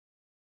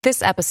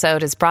This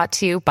episode is brought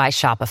to you by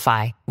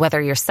Shopify.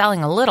 Whether you're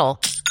selling a little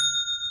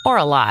or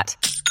a lot,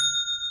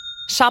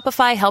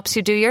 Shopify helps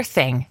you do your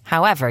thing,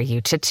 however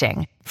you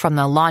cha-ching. From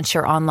the launch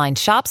your online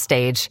shop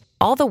stage,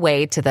 all the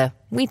way to the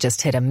we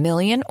just hit 1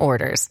 million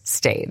orders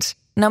stage.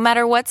 No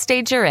matter what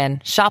stage you're in,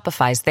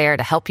 Shopify's there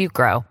to help you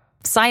grow.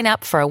 Sign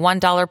up for a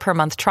 $1 per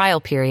month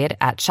trial period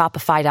at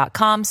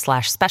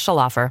shopify.com/special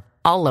offer,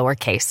 all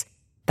lowercase.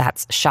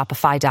 That's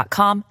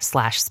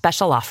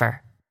shopify.com/special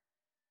offer.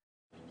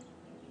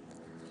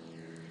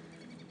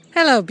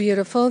 Hello,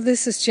 beautiful.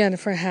 This is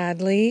Jennifer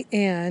Hadley,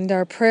 and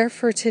our prayer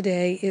for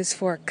today is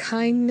for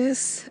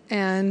kindness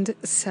and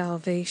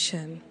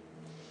salvation.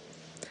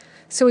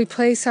 So we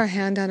place our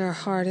hand on our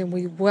heart and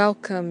we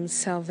welcome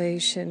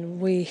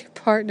salvation. We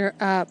partner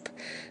up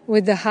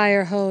with the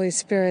higher Holy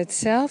Spirit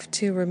self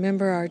to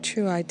remember our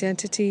true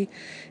identity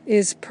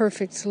is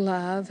perfect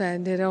love,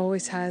 and it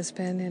always has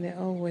been and it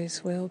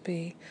always will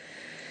be.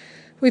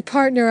 We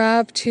partner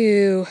up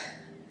to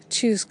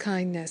choose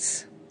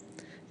kindness,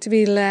 to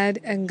be led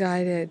and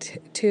guided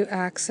to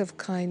acts of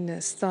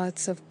kindness,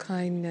 thoughts of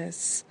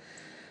kindness,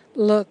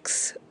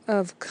 looks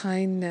of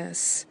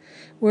kindness.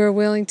 We're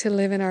willing to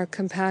live in our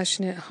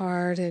compassionate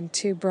heart and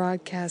to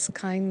broadcast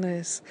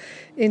kindness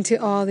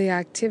into all the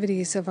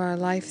activities of our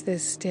life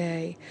this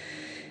day.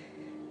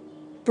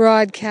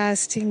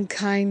 Broadcasting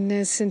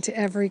kindness into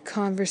every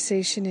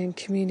conversation and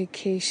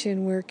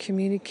communication. We're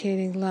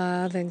communicating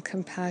love and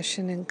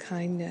compassion and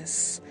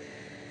kindness.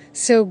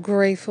 So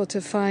grateful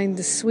to find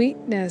the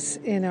sweetness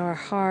in our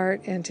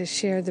heart and to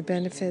share the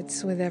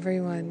benefits with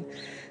everyone.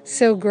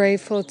 So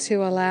grateful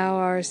to allow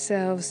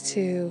ourselves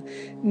to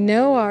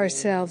know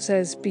ourselves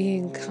as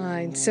being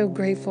kind. So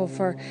grateful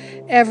for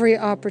every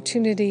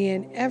opportunity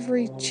and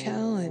every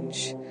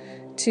challenge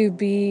to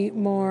be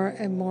more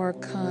and more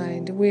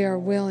kind. We are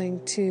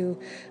willing to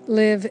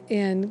live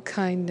in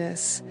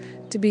kindness.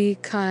 To be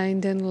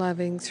kind and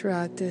loving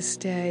throughout this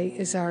day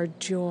is our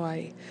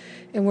joy.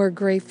 And we're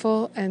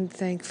grateful and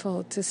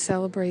thankful to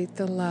celebrate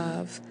the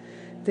love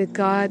that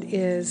God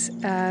is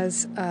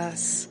as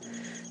us.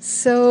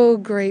 So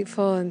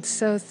grateful and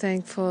so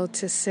thankful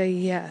to say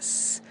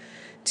yes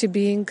to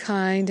being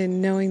kind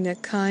and knowing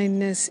that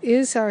kindness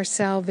is our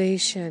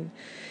salvation.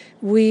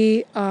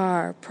 We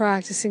are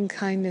practicing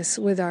kindness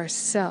with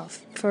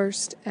ourselves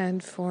first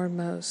and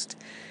foremost.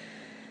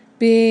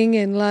 Being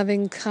in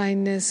loving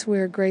kindness,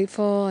 we're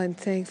grateful and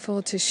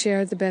thankful to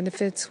share the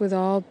benefits with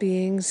all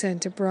beings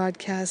and to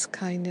broadcast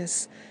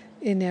kindness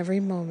in every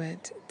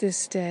moment,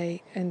 this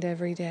day and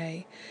every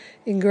day.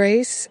 In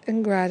grace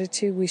and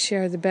gratitude, we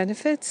share the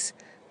benefits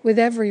with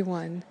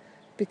everyone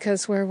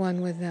because we're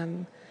one with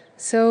them.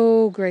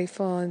 So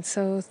grateful and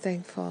so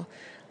thankful,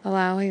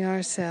 allowing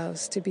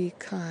ourselves to be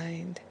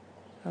kind.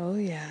 Oh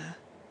yeah,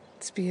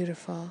 it's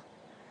beautiful.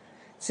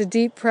 It's a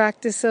deep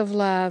practice of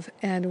love,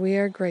 and we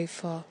are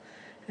grateful.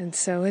 And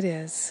so it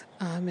is.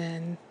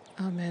 Amen.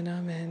 Amen.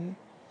 Amen.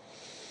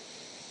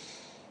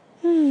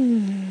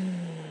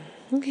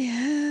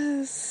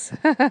 Yes.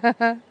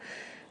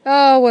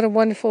 Oh, what a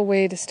wonderful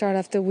way to start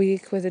off the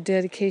week with a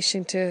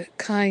dedication to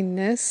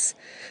kindness.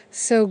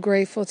 So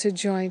grateful to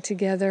join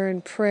together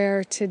in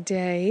prayer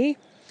today.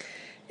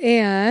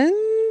 And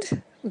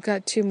we've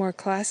got 2 more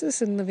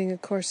classes in Living A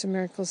Course in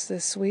Miracles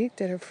this week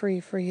that are free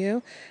for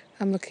you.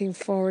 I'm looking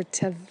forward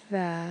to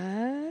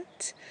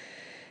that.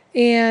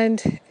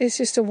 And it's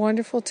just a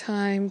wonderful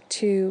time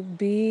to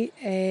be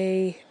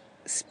a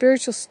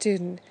spiritual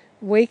student,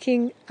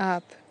 waking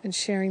up and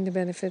sharing the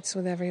benefits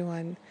with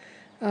everyone.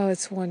 Oh,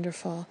 it's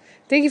wonderful.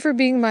 Thank you for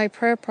being my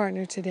prayer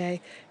partner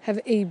today. Have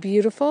a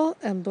beautiful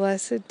and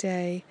blessed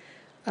day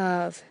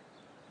of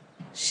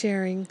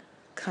sharing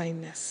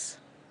kindness.